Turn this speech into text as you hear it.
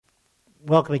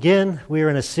Welcome again. We are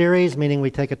in a series, meaning we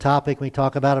take a topic and we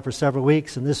talk about it for several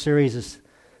weeks, and this series is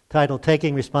titled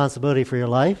Taking Responsibility for Your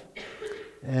Life.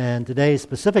 And today's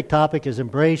specific topic is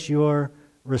Embrace Your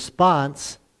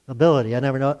Responsibility. I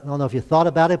don't know if you thought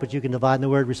about it, but you can divide the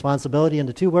word responsibility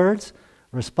into two words,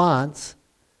 response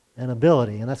and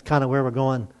ability. And that's kind of where we're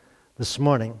going this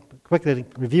morning. But quickly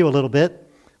review a little bit.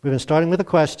 We've been starting with a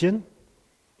question,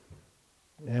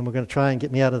 and we're going to try and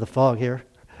get me out of the fog here.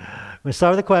 We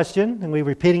start with a question, and we're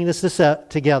repeating this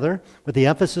together with the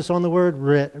emphasis on the word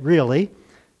really.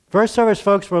 First service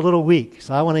folks were a little weak,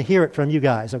 so I want to hear it from you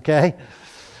guys, okay?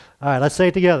 All right, let's say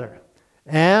it together.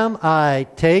 Am I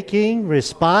taking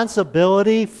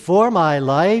responsibility for my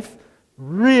life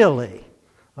really?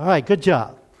 All right, good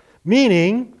job.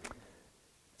 Meaning,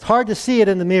 it's hard to see it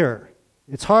in the mirror.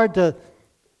 It's hard to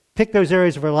pick those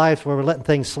areas of our lives where we're letting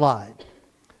things slide.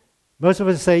 Most of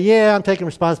us say, yeah, I'm taking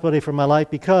responsibility for my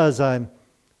life because I'm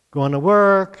going to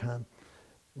work, I'm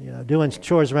doing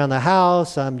chores around the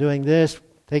house, I'm doing this,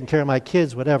 taking care of my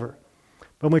kids, whatever.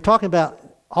 But when we're talking about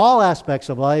all aspects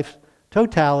of life,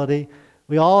 totality,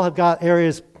 we all have got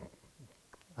areas,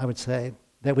 I would say,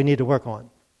 that we need to work on.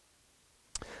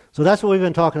 So that's what we've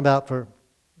been talking about for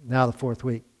now the fourth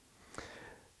week.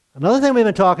 Another thing we've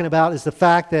been talking about is the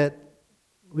fact that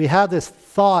we have this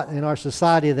thought in our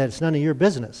society that it's none of your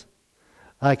business.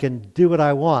 I can do what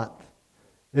I want.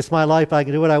 It's my life, I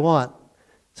can do what I want.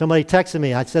 Somebody texted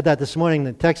me, I said that this morning,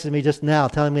 they texted me just now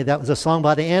telling me that was a song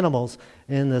by the Animals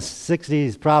in the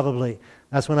 60s probably.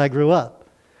 That's when I grew up.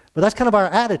 But that's kind of our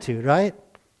attitude, right?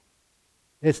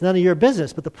 It's none of your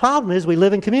business. But the problem is we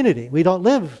live in community. We don't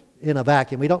live in a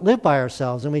vacuum. We don't live by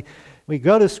ourselves. And we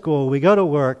go to school, we go to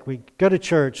work, we go to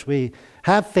church, we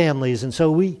have families. And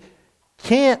so we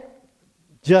can't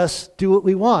just do what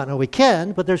we want, or we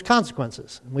can, but there's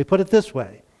consequences. And we put it this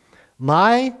way.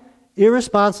 My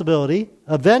irresponsibility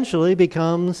eventually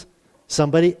becomes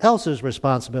somebody else's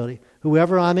responsibility,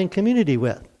 whoever I'm in community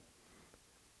with.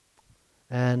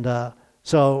 And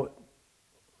so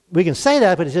we can say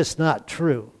that, but it's just not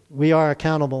true. We are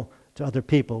accountable to other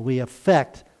people. We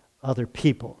affect other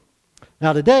people.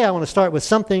 Now today I want to start with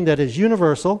something that is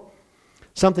universal,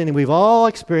 something that we've all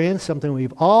experienced, something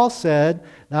we've all said,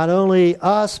 not only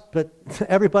us, but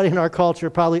everybody in our culture,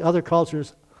 probably other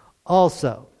cultures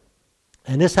also.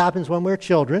 And this happens when we're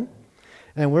children,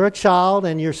 and we're a child,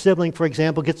 and your sibling, for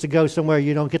example, gets to go somewhere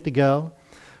you don't get to go,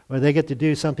 or they get to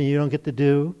do something you don't get to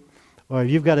do, or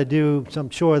you've got to do some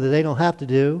chore that they don't have to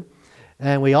do.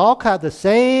 And we all have the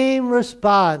same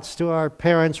response to our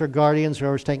parents or guardians or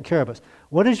whoever's taking care of us.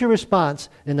 What is your response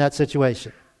in that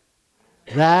situation?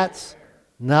 That's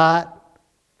not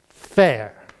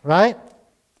fair, right?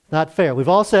 Not fair. We've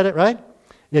all said it, right?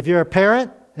 If you're a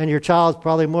parent and your child's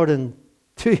probably more than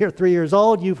 2 or 3 years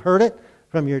old, you've heard it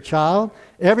from your child.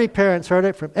 Every parent's heard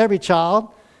it from every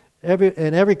child,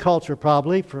 in every culture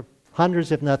probably, for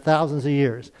hundreds if not thousands of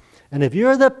years. And if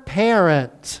you're the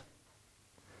parent,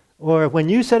 or when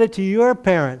you said it to your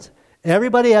parents,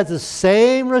 everybody has the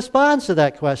same response to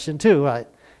that question too, right?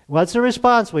 What's the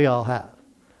response we all have?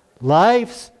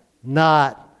 Life's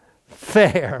not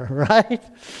fair, right?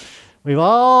 We've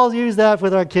all used that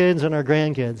with our kids and our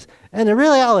grandkids. And the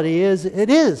reality is,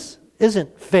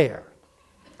 isn't fair.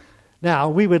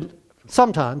 Now,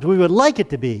 sometimes we would like it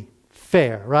to be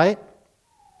fair, right?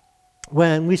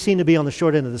 When we seem to be on the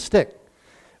short end of the stick.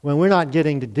 When we're not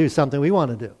getting to do something we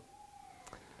want to do.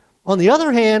 On the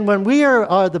other hand, when we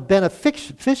are the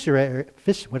beneficiary,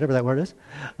 whatever that word is,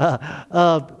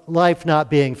 of life not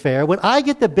being fair, when I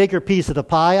get the bigger piece of the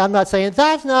pie, I'm not saying,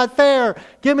 that's not fair,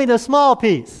 give me the small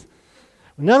piece.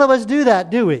 None of us do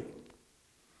that, do we?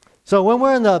 So when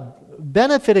we're in the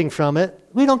benefiting from it,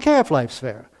 we don't care if life's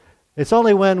fair. It's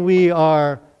only when we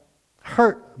are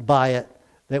hurt by it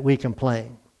that we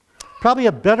complain. Probably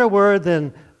a better word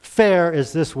than fair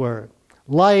is this word.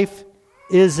 Life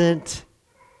isn't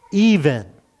even.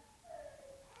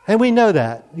 And we know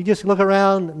that. You just look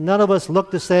around, none of us look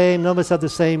the same, none of us have the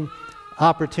same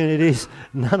opportunities,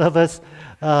 none of us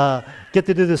get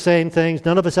to do the same things,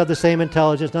 none of us have the same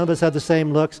intelligence, none of us have the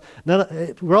same looks.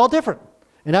 We're all different.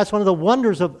 And that's one of the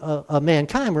wonders of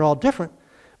mankind. We're all different.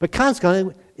 But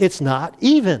consequently, it's not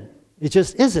even. It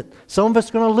just isn't. Some of us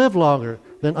are going to live longer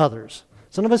than others.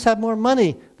 Some of us have more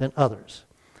money than others.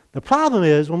 The problem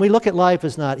is, when we look at life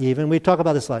as not even, we talk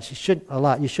about this a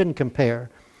lot. You shouldn't compare.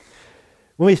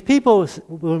 When we think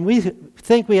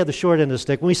we have the short end of the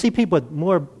stick, when we see people with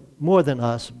more than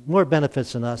us, more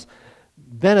benefits than us,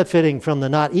 benefiting from the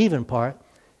not even part,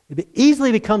 it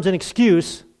easily becomes an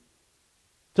excuse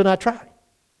to not try.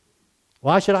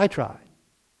 Why should I try?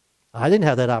 I didn't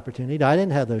have that opportunity. I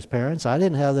didn't have those parents. I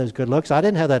didn't have those good looks. I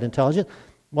didn't have that intelligence.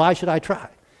 Why should I try?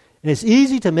 And it's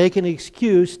easy to make an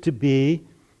excuse to be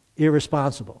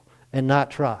irresponsible and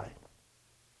not try.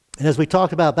 And as we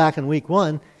talked about back in week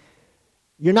 1,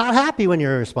 you're not happy when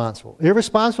you're irresponsible.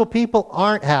 Irresponsible people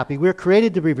aren't happy. We're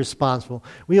created to be responsible.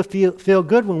 We feel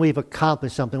good when we've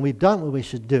accomplished something. We've done what we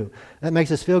should do. That makes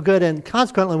us feel good. And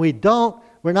consequently,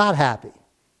 we're not happy.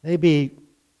 Maybe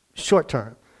short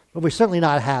term, but we're certainly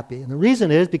not happy. And the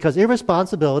reason is because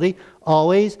irresponsibility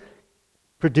always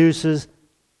produces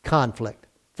conflict.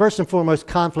 First and foremost,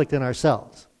 conflict in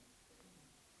ourselves.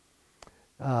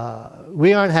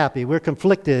 We aren't happy. We're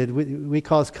conflicted. We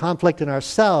cause conflict in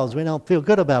ourselves. We don't feel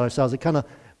good about ourselves. It kind of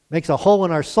makes a hole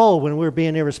in our soul when we're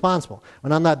being irresponsible.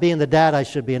 When I'm not being the dad I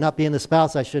should be, and not being the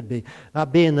spouse I should be,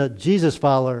 not being the Jesus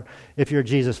follower, if you're a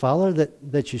Jesus follower,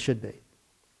 that you should be.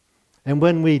 And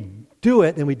when we do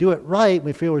it, and we do it right,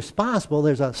 we feel responsible,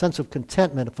 there's a sense of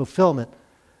contentment, of fulfillment,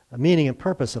 a meaning and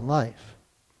purpose in life.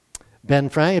 Ben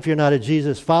Franklin, if you're not a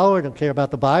Jesus follower, don't care about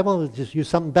the Bible, just use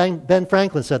something Ben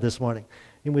Franklin said this morning.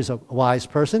 He was a wise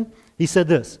person. He said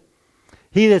this: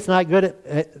 he that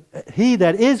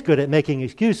is good at making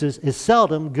excuses is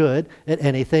seldom good at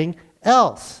anything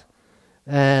else.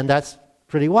 And that's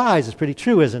pretty wise. It's pretty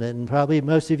true, isn't it? And probably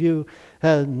most of you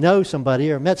know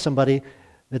somebody or met somebody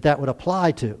that would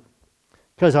apply to.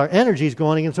 Because our energy is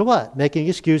going into what? Making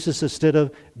excuses instead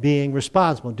of being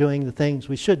responsible, doing the things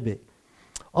we should be.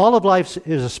 All of life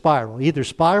is a spiral, either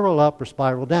spiral up or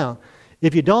spiral down.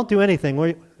 If you don't do anything,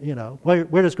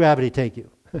 where does gravity take you?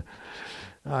 All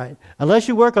right. Unless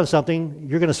you work on something,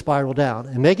 you're going to spiral down.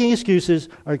 And making excuses,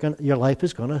 your life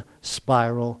is going to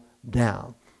spiral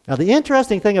down. Now, the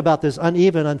interesting thing about this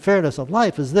uneven unfairness of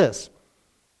life is this.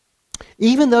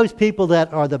 Even those people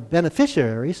that are the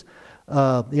beneficiaries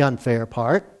of the unfair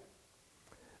part,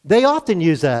 they often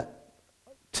use that,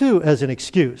 too, as an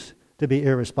excuse to be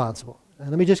irresponsible. And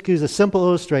let me just use a simple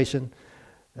illustration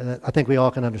that I think we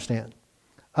all can understand.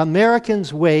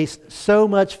 Americans waste so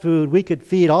much food, we could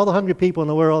feed all the hungry people in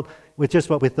the world with just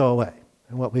what we throw away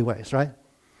and what we waste, right?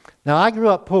 Now, I grew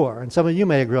up poor, and some of you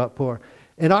may have grew up poor.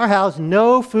 In our house,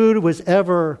 no food was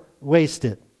ever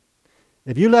wasted.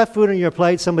 If you left food on your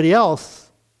plate, somebody else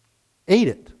ate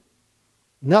it.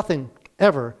 Nothing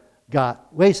ever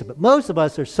got wasted. But most of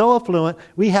us are so affluent,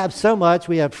 we have so much,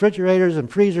 we have refrigerators and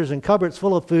freezers and cupboards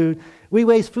full of food, we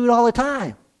waste food all the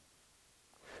time.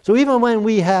 So even when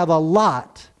we have a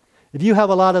lot, if you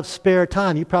have a lot of spare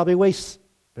time, you probably waste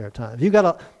spare time. If you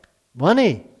got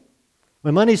money,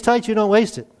 when money's tight, you don't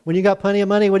waste it. When you got plenty of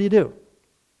money, what do?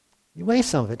 You waste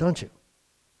some of it, don't you?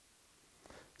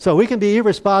 So we can be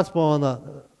irresponsible on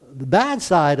the bad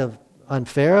side of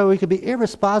unfair, or we can be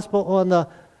irresponsible on the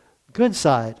good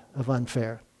side of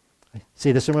unfair. I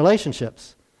see this in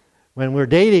relationships. When we're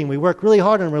dating, we work really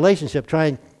hard in a relationship, try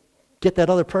and get that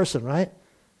other person, right?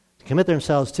 Commit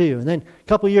themselves to you. And then a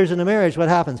couple years into marriage, what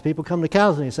happens? People come to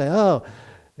counseling and say,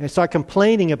 they start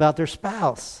complaining about their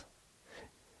spouse.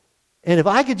 And if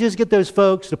I could just get those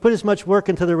folks to put as much work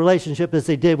into the relationship as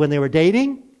they did when they were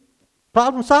dating,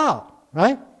 problem solved,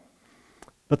 right?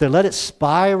 But they let it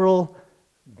spiral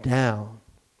down.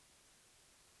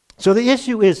 So the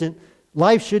issue isn't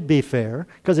life should be fair,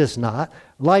 because it's not.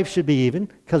 Life should be even,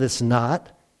 because it's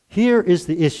not. Here is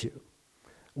the issue.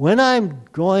 What am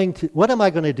I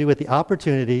going to do with the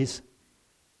opportunities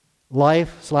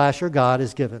life/or God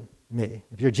has given me?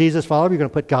 If you're a Jesus follower, you're going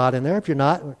to put God in there. If you're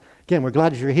not, again, we're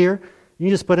glad that you're here. You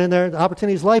just put in there the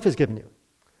opportunities life has given you.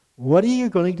 What are you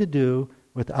going to do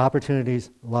with the opportunities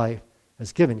life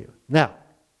has given you? Now,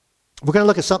 we're going to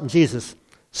look at something Jesus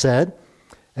said,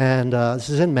 and this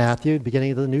is in Matthew,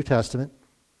 beginning of the New Testament.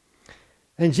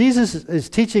 And Jesus is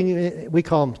teaching, we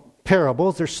call them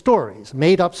parables. They're stories,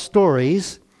 made-up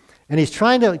stories. And he's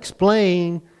trying to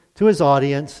explain to his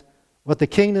audience what the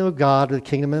kingdom of God or the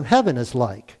kingdom of heaven is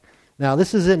like. Now,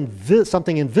 this is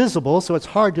something invisible, so it's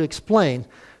hard to explain.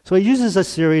 So he uses a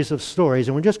series of stories,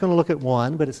 and we're just going to look at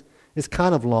one, but it's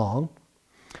kind of long.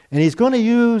 And he's going to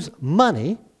use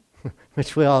money,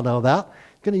 which we all know about.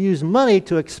 He's going to use money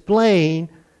to explain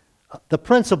the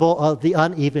principle of the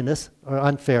unevenness or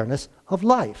unfairness of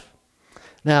life.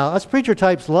 Now, us preacher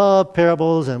types love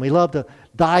parables, and we love to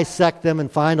dissect them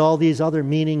and find all these other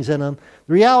meanings in them.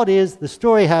 The reality is the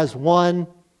story has one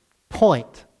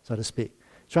point, so to speak.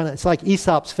 It's like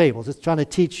Aesop's fables. It's trying to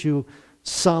teach you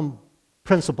some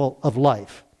principle of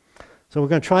life. So we're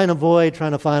going to try and avoid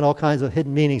trying to find all kinds of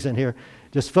hidden meanings in here.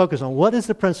 Just focus on what is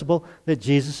the principle that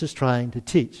Jesus is trying to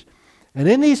teach. And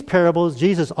in these parables,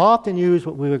 Jesus often used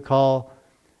what we would call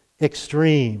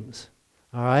extremes.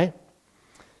 All right?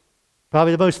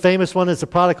 Probably the most famous one is the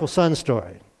prodigal son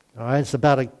story. All right, it's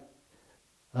about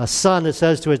a son that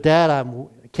says to his dad, I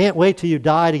can't wait till you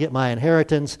die to get my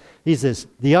inheritance. He's the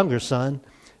younger son.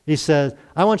 He says,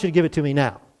 I want you to give it to me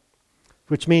now,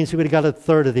 which means he would have got a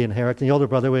third of the inheritance. The older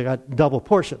brother would have got double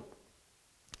portion.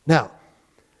 Now,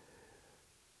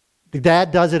 the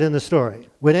dad does it in the story.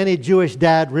 Would any Jewish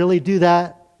dad really do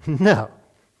that? No,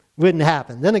 wouldn't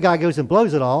happen. Then the guy goes and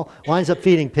blows it all, winds up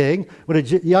feeding pigs. Would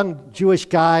a young Jewish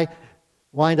guy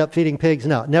wind up feeding pigs?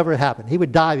 No, it never happened. He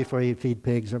would die before he'd feed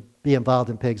pigs or be involved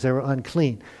in pigs. They were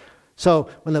unclean. So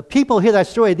when the people hear that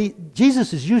story,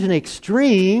 Jesus is using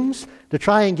extremes to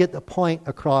try and get the point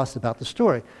across about the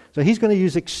story. So he's going to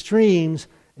use extremes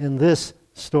in this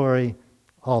story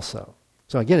also.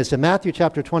 So again, it's in Matthew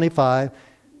chapter 25.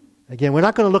 Again, we're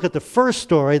not going to look at the first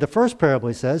story, the first parable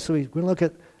he says, so we're going to look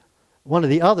at one of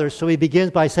the others. So he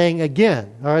begins by saying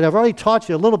again. All right, I've already taught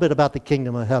you a little bit about the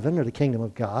kingdom of heaven or the kingdom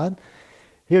of God.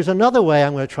 Here's another way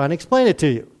I'm going to try and explain it to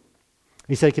you.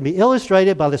 He said it can be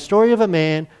illustrated by the story of a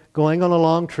man going on a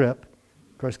long trip.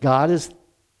 Of course,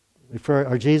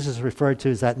 Jesus is referred to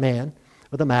as that man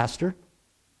or the master.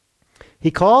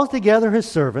 He calls together his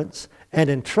servants and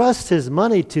entrusts his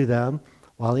money to them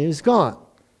while he is gone.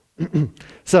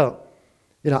 So,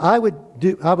 I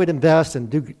would invest and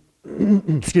do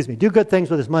good things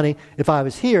with his money if I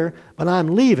was here, but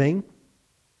I'm leaving,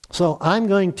 so I'm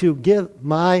going to give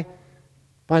my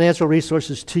financial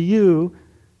resources to you.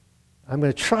 I'm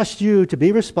going to trust you to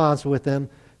be responsible with them,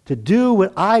 to do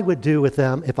what I would do with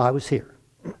them if I was here.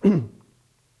 And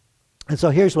so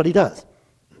here's what he does.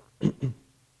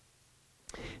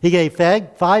 He gave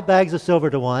 5 bags of silver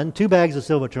to one, 2 bags of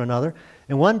silver to another,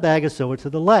 and 1 bag of silver to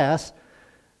the last.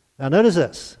 Now notice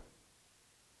this.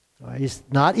 He's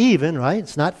not even, right?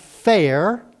 It's not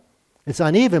fair. It's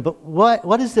uneven. But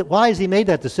what is it? Why has he made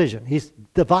that decision? He's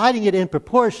dividing it in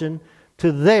proportion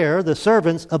to the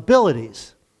servant's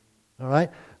abilities. All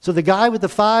right? So the guy with the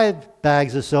 5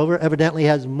 bags of silver evidently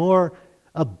has more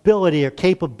ability or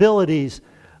capabilities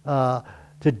to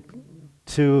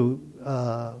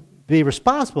be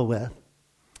responsible with.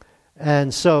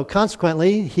 And so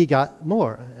consequently, he got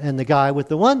more. And the guy with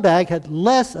the 1 bag had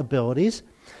less abilities.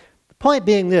 The point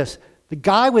being this: the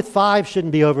guy with 5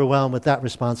 shouldn't be overwhelmed with that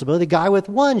responsibility. The guy with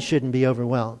 1 shouldn't be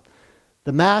overwhelmed.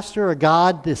 The master or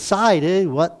God decided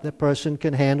what the person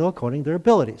can handle according to their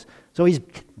abilities. So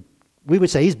we would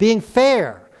say he's being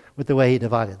fair with the way he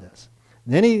divided this.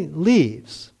 And then he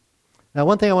leaves. Now,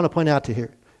 one thing I want to point out to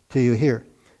you here.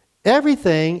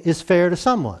 Everything is fair to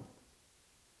someone.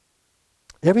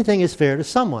 Everything is fair to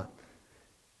someone.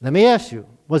 Let me ask you,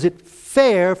 was it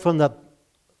fair from the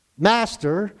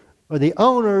master or the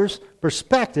owner's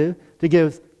perspective to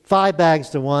give 5 bags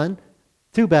to one,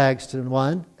 2 bags to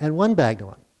one, and 1 bag to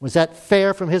one? Was that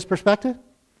fair from his perspective?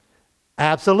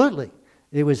 Absolutely.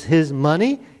 It was his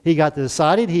money. He got to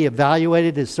decide it. He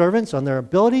evaluated his servants on their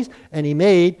abilities, and he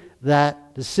made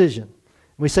that decision.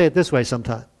 We say it this way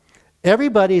sometimes.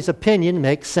 Everybody's opinion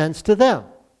makes sense to them.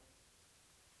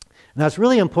 And that's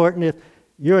really important if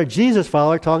you're a Jesus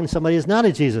follower talking to somebody who's not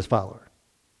a Jesus follower.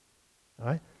 All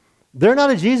right? They're not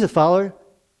a Jesus follower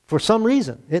for some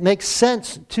reason. It makes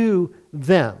sense to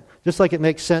them, just like it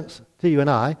makes sense to you and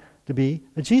I to be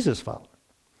a Jesus follower.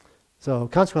 So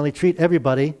consequently, treat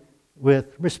everybody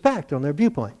with respect on their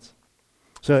viewpoints.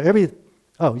 So you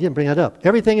didn't bring that up.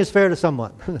 Everything is fair to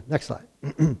someone. Next slide.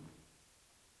 So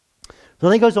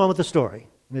then he goes on with the story.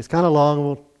 It's kind of long.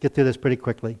 We'll get through this pretty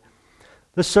quickly.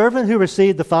 The servant who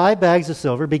received the 5 bags of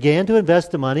silver began to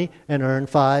invest the money and earn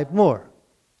 5 more.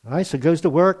 All right, so goes to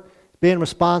work, being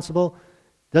responsible,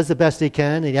 does the best he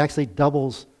can, and he actually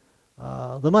doubles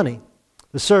the money.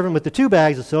 The servant with the 2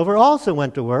 bags of silver also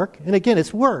went to work. And again,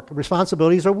 it's work.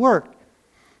 Responsibilities are work.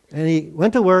 And he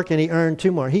went to work and he earned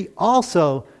 2 more. He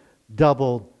also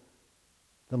doubled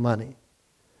the money.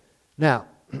 Now,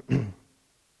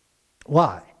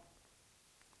 why?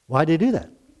 Why did he do that?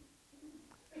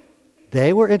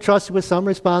 They were entrusted with some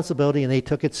responsibility and they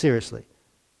took it seriously.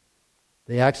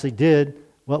 They actually did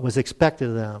what was expected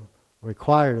of them,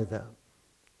 required of them.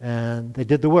 And they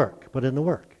did the work, put in the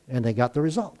work, and they got the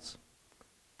results.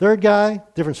 Third guy,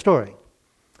 different story.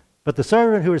 But the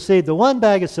servant who received the 1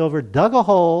 bag of silver dug a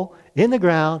hole in the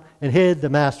ground and hid the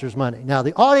master's money. Now,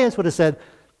 the audience would have said,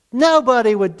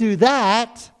 nobody would do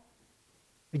that.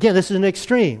 Again, this is an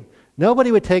extreme.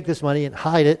 Nobody would take this money and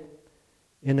hide it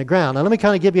in the ground. Now, let me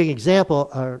kind of give you an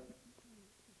example or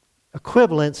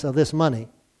equivalence of this money.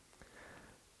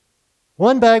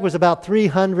 1 bag was about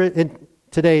in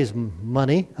today's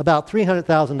money, about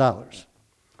 $300,000.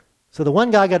 So the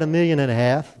one guy got $1.5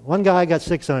 million, one guy got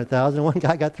 $600,000, and one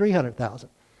guy got $300,000.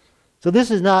 So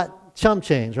this is not not chump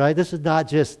change, right? This is not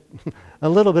just a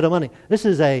little bit of money. This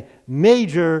is a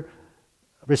major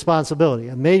responsibility,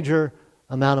 a major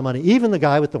amount of money. Even the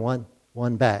guy with the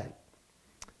one bag.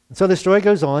 And so the story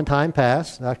goes on. Time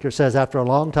passed. The doctor says after a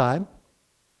long time,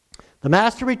 the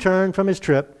master returned from his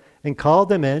trip and called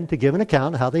them in to give an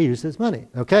account of how they used his money.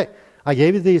 Okay, I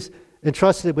gave you these,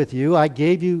 entrusted it with you. I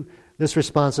gave you this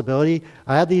responsibility.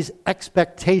 I have these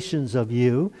expectations of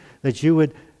you that you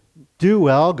would do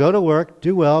well, go to work,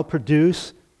 do well,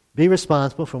 produce, be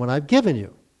responsible for what I've given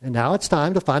you. And now it's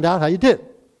time to find out how you did.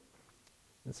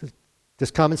 This is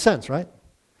just common sense, right?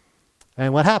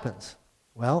 And what happens?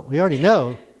 Well, we already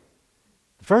know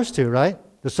the first two, right?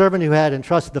 The servant who had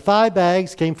entrusted the 5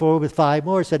 bags came forward with 5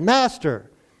 more. He said,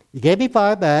 Master, you gave me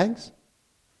 5 bags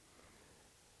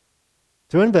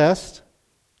to invest,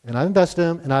 and I've invested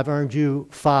them, and I've earned you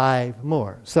 5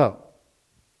 more. So,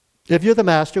 if you're the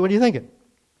master, what are you thinking?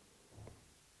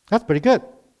 That's pretty good.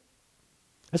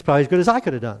 That's probably as good as I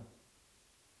could have done.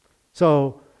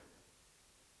 So,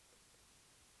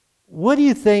 what do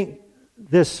you think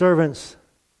this servant's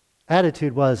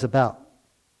attitude was about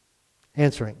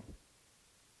answering?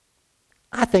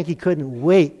 I think he couldn't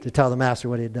wait to tell the master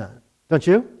what he had done. Don't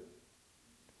you?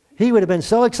 He would have been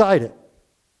so excited.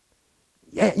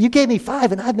 Yeah, you gave me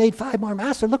 5 and I've made 5 more,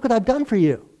 master. Look what I've done for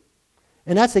you.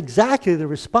 And that's exactly the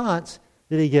response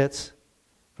that he gets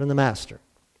from the master.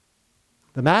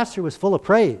 The master was full of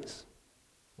praise.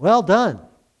 Well done,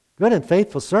 good and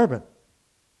faithful servant.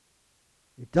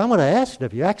 You've done what I asked you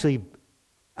of you. Actually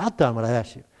outdone what I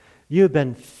asked you. You've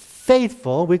been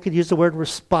faithful. We could use the word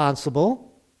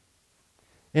responsible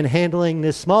in handling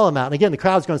this small amount. And again, the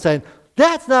crowd's going to say,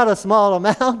 that's not a small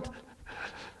amount.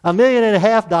 $1.5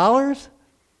 million?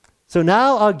 So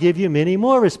now I'll give you many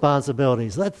more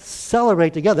responsibilities. Let's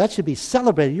celebrate together. That should be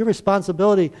celebrated. Your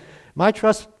responsibility, my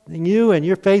trust in you and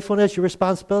your faithfulness, your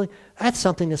responsibility, that's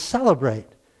something to celebrate.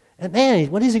 And man,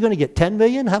 what is he going to get, 10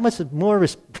 million? How much more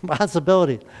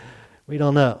responsibility? We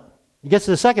don't know. He gets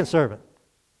to the second servant.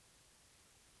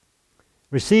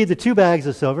 Received the 2 bags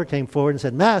of silver, came forward and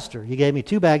said, Master, you gave me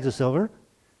 2 bags of silver.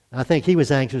 I think he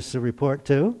was anxious to report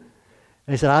too.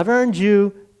 And he said, I've earned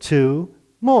you 2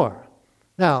 more.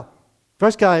 Now,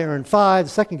 first guy earned 5, the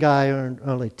second guy earned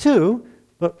only 2,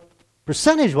 but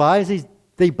percentage-wise,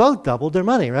 they both doubled their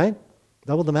money, right?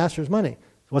 Doubled the master's money.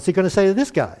 So what's he going to say to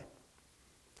this guy?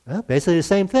 Well, basically the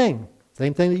same thing.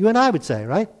 Same thing that you and I would say,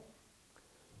 right?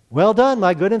 Well done,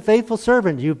 my good and faithful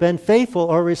servant. You've been faithful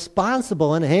or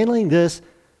responsible in handling this,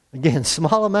 again,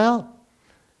 small amount.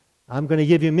 I'm going to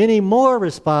give you many more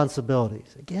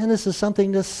responsibilities. Again, this is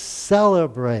something to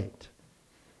celebrate.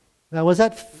 Now, was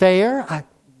that fair?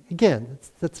 Again,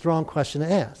 that's the wrong question to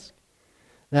ask.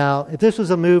 Now, if this was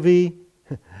a movie,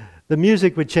 the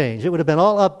music would change. It would have been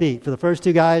all upbeat. For the first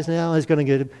 2 guys now, it's going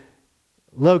to get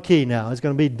low key now. It's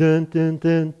going to be dun, dun,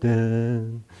 dun,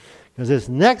 dun. Because this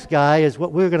next guy is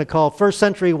what we're going to call first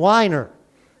century whiner.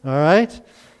 All right?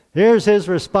 Here's his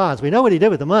response. We know what he did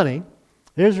with the money.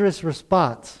 Here's his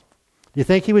response. Do you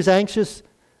think he was anxious,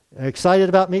 excited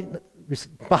about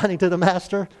responding to the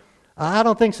master? I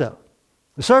don't think so.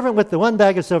 The servant with the 1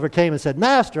 bag of silver came and said,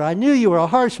 Master, I knew you were a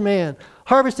harsh man,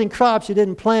 harvesting crops you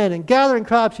didn't plant and gathering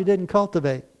crops you didn't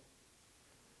cultivate.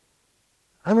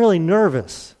 I'm really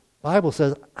nervous. The Bible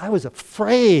says I was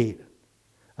afraid.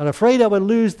 I'm afraid I would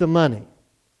lose the money.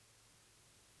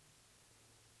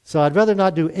 So I'd rather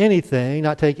not do anything,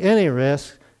 not take any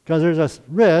risk, because there's a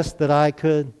risk that I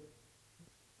could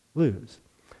lose.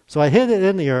 So I hid it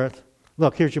in the earth.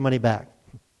 Look, here's your money back.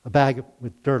 A bag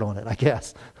with dirt on it, I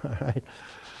guess. All right.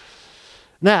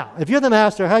 Now, if you're the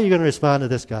master, how are you going to respond to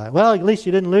this guy? Well, at least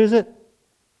you didn't lose it.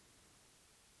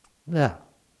 No.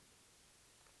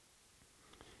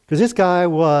 Because this guy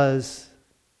was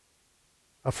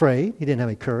afraid. He didn't have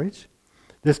any courage.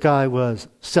 This guy was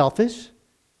selfish.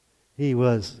 He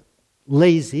was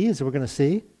lazy, as we're going to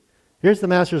see. Here's the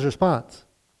master's response.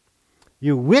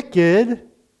 You wicked,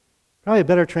 probably a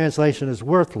better translation is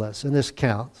worthless in this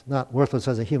count. Not worthless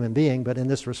as a human being, but in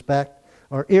this respect,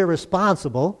 or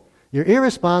irresponsible. You're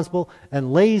irresponsible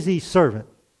and lazy servant.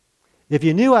 If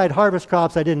you knew I'd harvest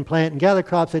crops I didn't plant and gather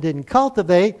crops I didn't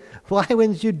cultivate, why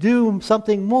wouldn't you do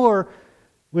something more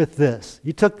with this?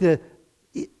 You took the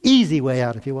easy way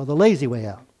out, if you will, the lazy way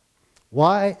out.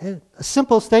 Why? A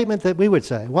simple statement that we would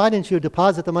say. Why didn't you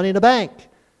deposit the money in the bank?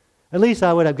 At least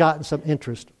I would have gotten some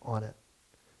interest on it.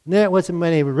 And there wasn't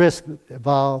many risk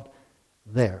involved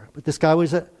there. But this guy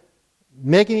was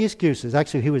making excuses.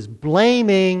 Actually, he was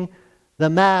blaming the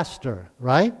master,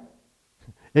 right?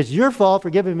 It's your fault for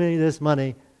giving me this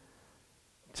money,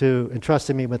 to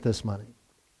entrusting me with this money.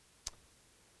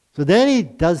 So then he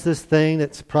does this thing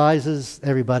that surprises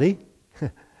everybody.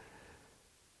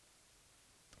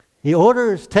 He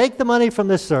orders, take the money from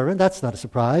this servant. That's not a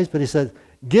surprise, but he says,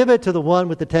 give it to the one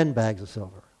with the 10 bags of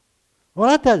silver. Well,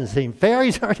 that doesn't seem fair.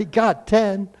 He's already got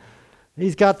 10.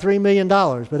 He's got $3 million.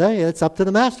 But hey, it's up to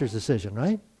the master's decision,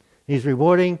 right? He's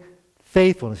rewarding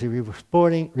faithfulness. He's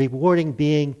rewarding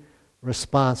being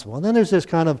responsible. And then there's this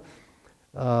kind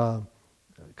of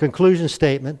conclusion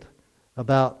statement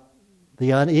about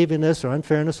the unevenness or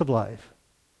unfairness of life.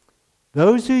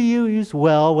 Those who use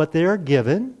well what they are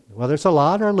given, whether it's a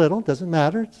lot or a little, doesn't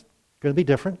matter. It's going to be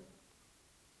different.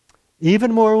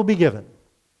 Even more will be given.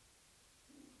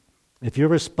 If you're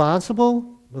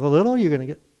responsible with a little, you're going to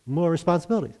get more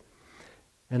responsibilities.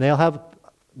 And they'll have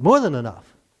more than enough,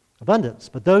 abundance.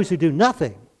 But those who do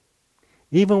nothing,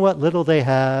 even what little they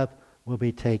have, will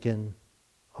be taken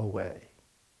away.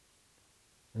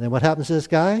 And then what happens to this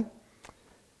guy?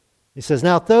 He says,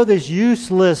 now throw this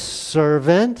useless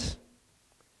servant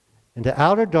into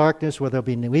outer darkness where there'll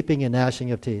be weeping and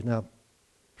gnashing of teeth. Now,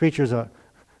 preachers are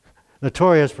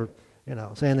notorious for,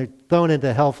 saying they're thrown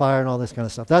into hellfire and all this kind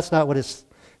of stuff. That's not what it's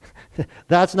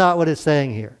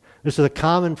saying here. This is a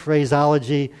common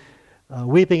phraseology.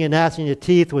 Weeping and gnashing of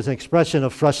teeth was an expression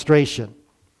of frustration.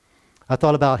 I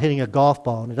thought about hitting a golf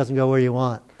ball and it doesn't go where you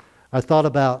want. I thought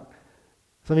about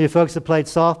some of you folks that played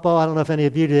softball. I don't know if any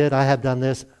of you did. I have done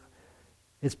this.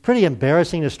 It's pretty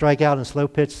embarrassing to strike out in slow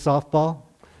pitch softball.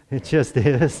 It just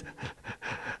is.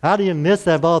 How do you miss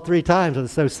that ball 3 times when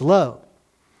it's so slow?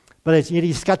 But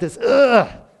he's got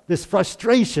this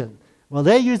frustration. Well,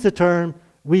 they use the term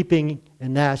weeping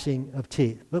and gnashing of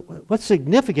teeth. But what's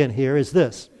significant here is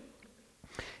this.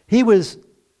 He was,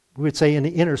 we would say, in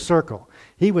the inner circle.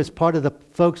 He was part of the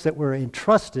folks that were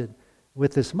entrusted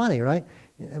with this money, right?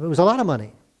 It was a lot of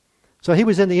money. So he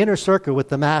was in the inner circle with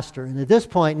the master. And at this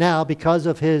point now, because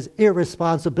of his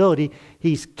irresponsibility,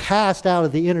 he's cast out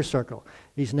of the inner circle.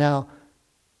 He's now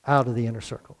out of the inner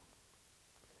circle.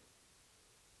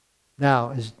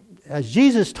 Now, as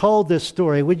Jesus told this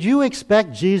story, would you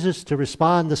expect Jesus to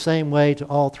respond the same way to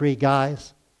all 3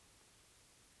 guys?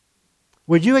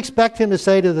 Would you expect him to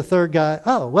say to the third guy,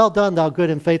 oh, well done, thou good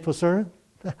and faithful servant?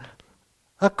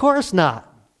 Of course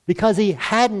not, because he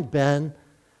hadn't been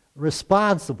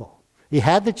responsible. He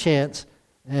had the chance,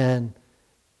 and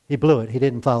he blew it. He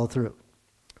didn't follow through.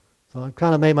 So I've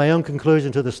kind of made my own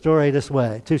conclusion to the story this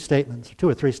way. 2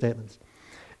 or 3 statements.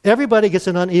 Everybody gets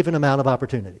an uneven amount of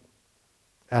opportunity.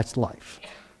 That's life.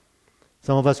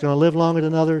 Some of us are going to live longer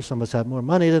than others. Some of us have more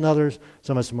money than others.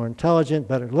 Some of us are more intelligent,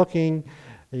 better looking.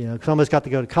 Some of us got to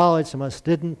go to college. Some of us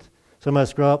didn't. Some of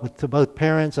us grew up to both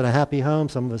parents and a happy home.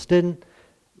 Some of us didn't.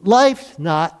 Life's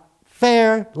not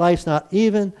fair. Life's not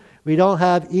even. We don't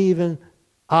have even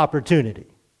opportunity.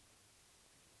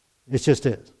 It just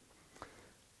is.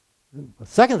 The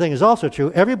second thing is also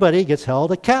true. Everybody gets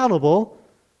held accountable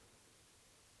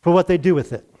for what they do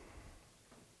with it.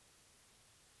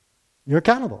 You're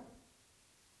accountable.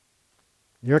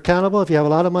 You're accountable if you have a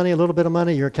lot of money, a little bit of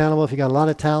money. You're accountable if you got a lot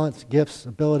of talents, gifts,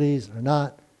 abilities, or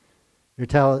not.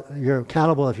 You're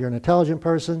accountable if you're an intelligent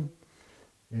person.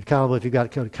 You're accountable if you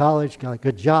got to go to college, got a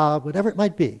good job, whatever it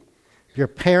might be. If you're a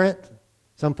parent,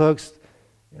 some folks,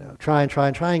 try and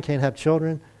can't have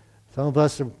children. Some of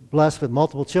us are blessed with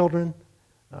multiple children.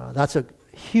 That's a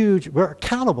huge, we're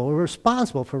accountable, we're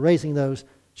responsible for raising those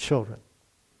children.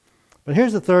 But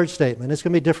here's the third statement. It's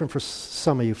going to be different for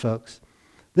some of you folks.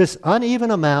 This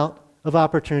uneven amount of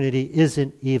opportunity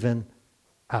isn't even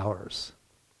ours.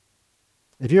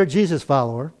 If you're a Jesus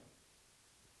follower,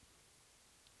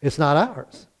 it's not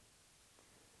ours.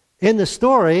 In the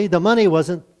story, the money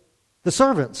wasn't the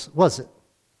servants, was it?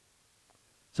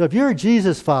 So if you're a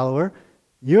Jesus follower,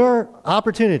 your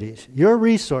opportunities, your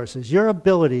resources, your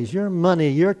abilities, your money,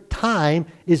 your time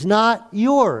is not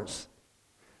yours.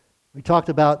 We talked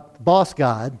about boss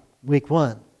God week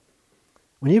 1.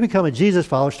 When you become a Jesus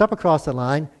follower, step across the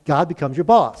line, God becomes your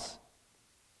boss.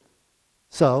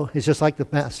 So it's just like the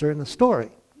master in the story.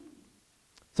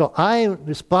 So I'm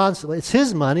responsible. It's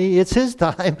his money, it's his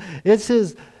time, it's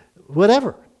his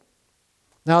whatever.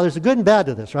 Now there's a good and bad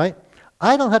to this, right?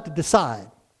 I don't have to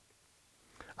decide.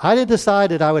 I didn't decide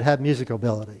that I would have musical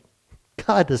ability.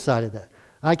 God decided that.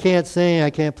 I can't sing, I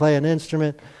can't play an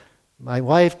instrument. My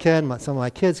wife can, some of my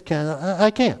kids can. I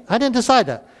can't. I didn't decide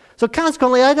that. So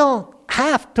consequently, I don't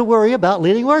have to worry about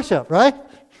leading worship, right?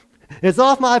 It's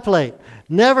off my plate.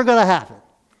 Never going to happen.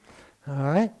 All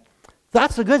right?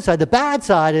 That's the good side. The bad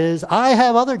side is I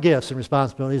have other gifts and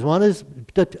responsibilities. One is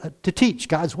to teach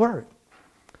God's Word.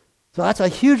 So that's a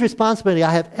huge responsibility.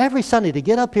 I have every Sunday to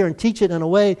get up here and teach it in a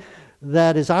way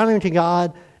that is honoring to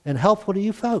God and helpful to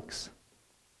you folks.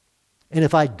 And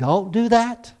if I don't do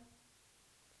that,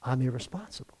 I'm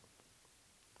irresponsible.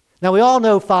 Now, we all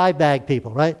know 5-bag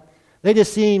people, right? They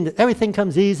just seem, everything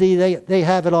comes easy. They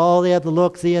have it all. They have the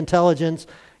looks, the intelligence,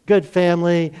 good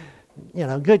family,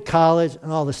 good college,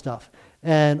 and all this stuff.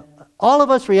 And all of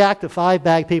us react to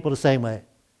 5-bag people the same way.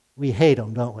 We hate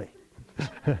them, don't we?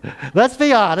 Let's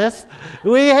be honest.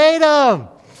 We hate them.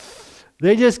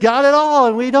 They just got it all,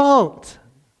 and we don't.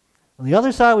 On the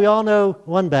other side, we all know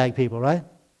 1-bag people, right?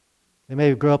 They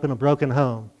maybe grew up in a broken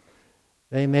home.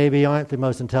 They maybe aren't the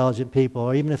most intelligent people,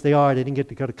 or even if they are, they didn't get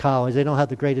to go to college. They don't have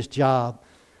the greatest job.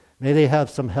 Maybe they have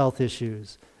some health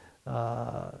issues.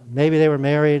 Maybe they were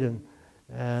married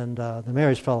and the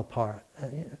marriage fell apart.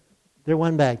 They're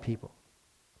 1-bag people.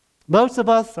 Most of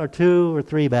us are 2 or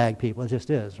 3-bag people. It just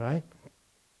is, right?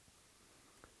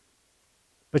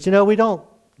 But we don't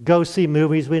go see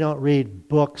movies. We don't read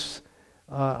books.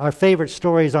 Our favorite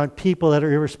stories aren't people that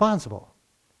are irresponsible.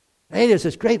 Hey, there's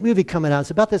this great movie coming out.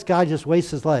 It's about this guy who just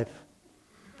wastes his life.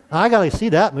 I got to see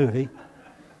that movie.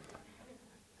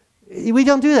 We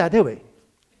don't do that, do we?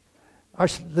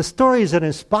 The stories that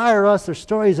inspire us are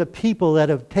stories of people that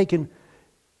have taken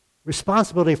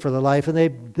responsibility for their life, and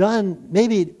they've done,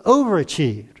 maybe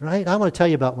overachieved, right? I want to tell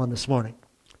you about one this morning.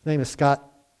 His name is Scott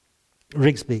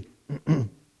Rigsby.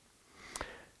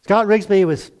 Scott Rigsby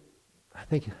was, I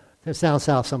think, it's down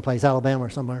south someplace, Alabama or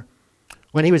somewhere.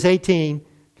 When he was 18,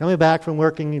 coming back from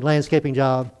working a landscaping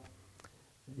job,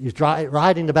 he was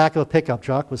riding the back of a pickup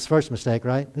truck. Was his first mistake,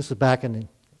 right? This was back in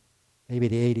maybe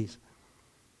the 80s.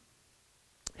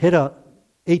 Hit a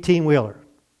 18-wheeler.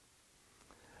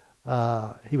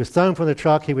 He was thrown from the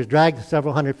truck. He was dragged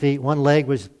several hundred feet. One leg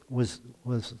was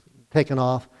taken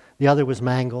off. The other was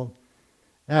mangled.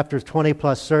 After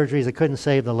 20-plus surgeries, they couldn't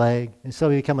save the leg, and so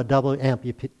he became a double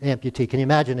amputee. Can you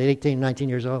imagine at 18, 19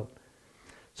 years old?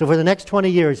 So for the next 20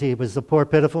 years, he was the poor,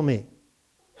 pitiful me.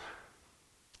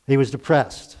 He was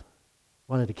depressed,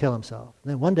 wanted to kill himself.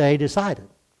 And then one day he decided,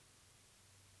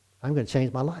 I'm going to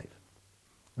change my life.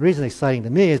 The reason it's exciting to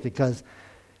me is because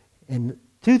in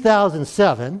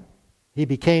 2007, he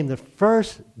became the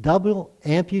first double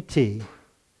amputee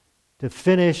to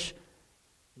finish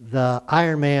the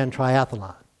Ironman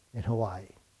triathlon in Hawaii.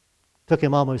 It took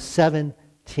him almost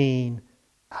 17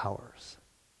 hours.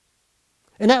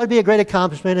 And that would be a great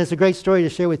accomplishment. It's a great story to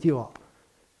share with you all.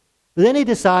 But then he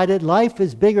decided life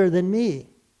is bigger than me.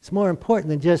 It's more important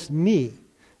than just me.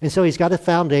 And so he's got a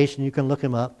foundation. You can look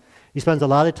him up. He spends a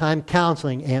lot of time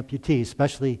counseling amputees,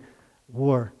 especially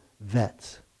war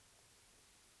vets.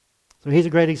 So he's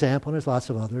a great example, and there's lots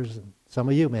of others, and some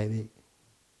of you maybe.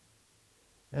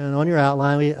 And on your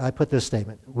outline, I put this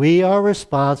statement. We are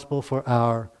responsible for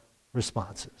our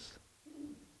responses.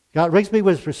 Scott Rigsby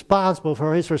was responsible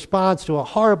for his response to a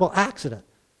horrible accident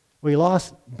where he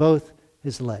lost both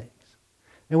his legs.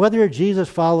 And whether you're a Jesus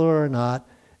follower or not,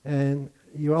 and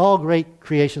you're all great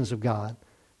creations of God,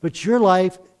 but your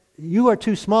life, you are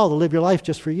too small to live your life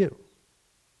just for you.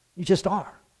 You just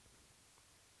are.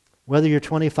 Whether you're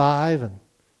 25 and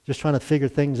just trying to figure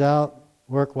things out,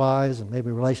 work-wise and maybe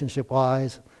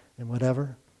relationship-wise and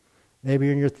whatever. Maybe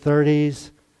you're in your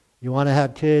 30s, you want to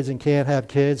have kids and can't have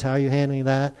kids. How are you handling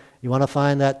that? You want to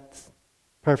find that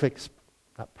perfect,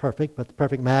 not perfect, but the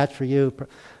perfect match for you,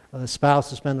 a spouse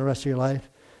to spend the rest of your life.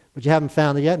 But you haven't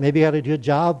found it yet. Maybe you got a good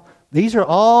job. These are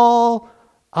all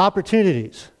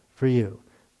opportunities for you.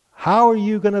 How are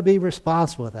you going to be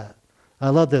responsible with that? I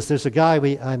love this. There's a guy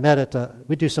I met at,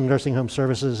 we do some nursing home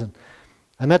services, and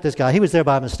I met this guy. He was there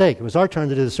by mistake. It was our turn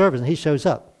to do the service, and he shows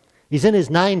up. He's in his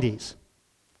 90s.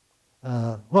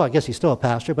 Well, I guess he's still a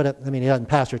pastor, but he doesn't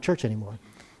pastor a church anymore.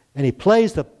 And he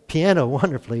plays the piano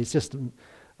wonderfully. He's just an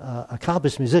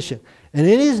accomplished musician. And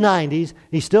in his 90s,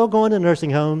 he's still going to nursing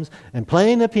homes and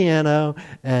playing the piano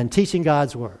and teaching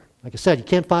God's Word. Like I said, you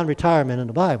can't find retirement in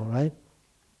the Bible, right?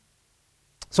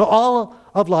 So all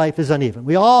of life is uneven.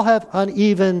 We all have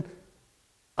uneven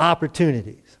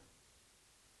opportunities.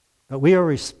 But we are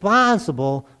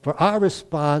responsible for our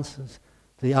responses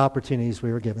to the opportunities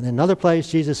we were given. In another place,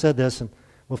 Jesus said this, and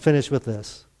we'll finish with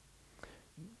this.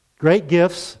 Great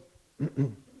gifts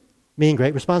mean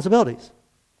great responsibilities.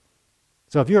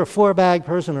 So if you're a 4-bag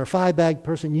person or a 5-bag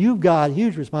person, you've got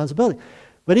huge responsibility.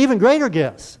 But even greater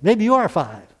gifts, maybe you are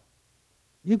 5.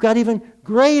 You've got even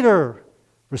greater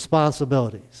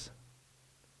responsibilities.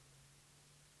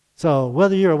 So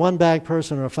whether you're a 1-bag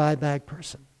person or a 5-bag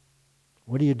person,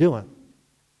 what are you doing?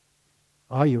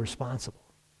 Are you responsible?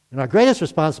 And our greatest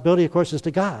responsibility, of course, is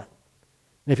to God.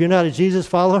 And if you're not a Jesus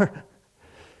follower,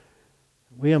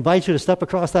 we invite you to step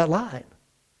across that line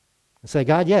and say,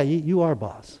 God, yeah, you are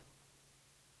boss.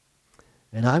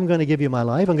 And I'm going to give you my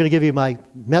life. I'm going to give you my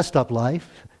messed up life.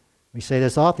 We say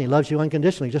this often. He loves you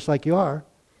unconditionally, just like you are.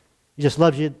 He just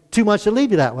loves you too much to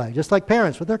leave you that way, just like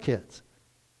parents with their kids.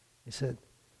 He said,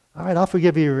 all right, I'll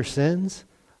forgive you your sins.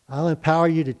 I'll empower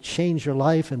you to change your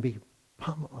life and be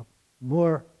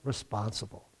more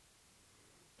responsible.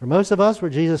 For most of us, we're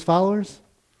Jesus followers.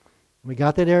 We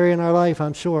got that area in our life,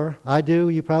 I'm sure. I do.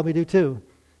 You probably do too.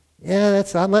 Yeah,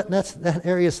 I'm letting that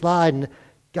area slide. And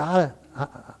God,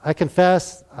 I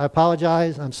confess. I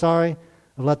apologize. I'm sorry.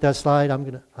 I've let that slide. I'm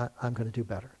gonna do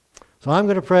better. So I'm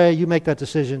going to pray. You make that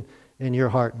decision in your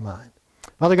heart and mind.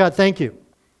 Father God, thank you.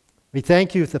 We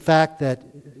thank you for the fact that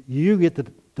you get to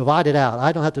divide it out.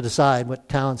 I don't have to decide what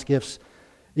talents, gifts,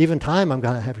 even time I'm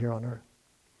going to have here on earth.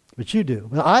 But you do.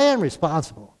 Well, I am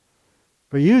responsible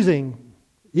for using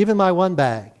even my one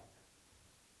bag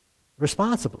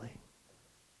responsibly.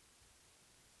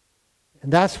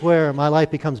 And that's where my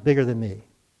life becomes bigger than me.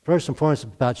 First and foremost,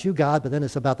 it's about you, God, but then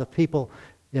it's about the people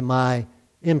in my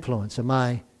influence, in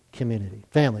my community,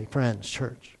 family, friends,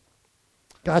 church.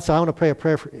 God, so I want to pray a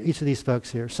prayer for each of these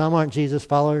folks here. Some aren't Jesus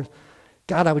followers.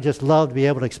 God, I would just love to be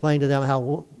able to explain to them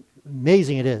how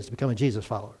amazing it is to become a Jesus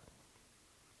follower.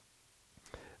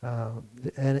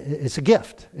 And it's a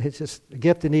gift. It's just a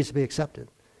gift that needs to be accepted.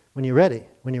 When you're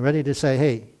ready to say,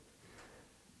 hey,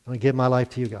 I'm going to give my life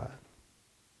to you, God.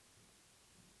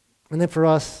 And then for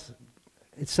us,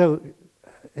 it's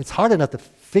hard enough to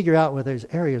figure out where those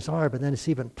areas are, but then it's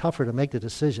even tougher to make the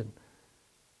decision,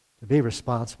 to be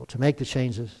responsible, to make the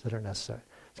changes that are necessary.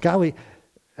 So God,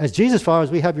 as Jesus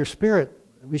followers, we have your Spirit.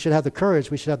 We should have the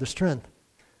courage. We should have the strength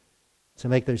to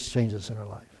make those changes in our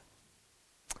life.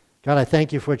 God, I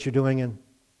thank you for what you're doing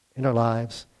in our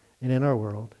lives and in our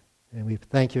world. And we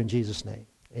thank you in Jesus' name.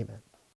 Amen.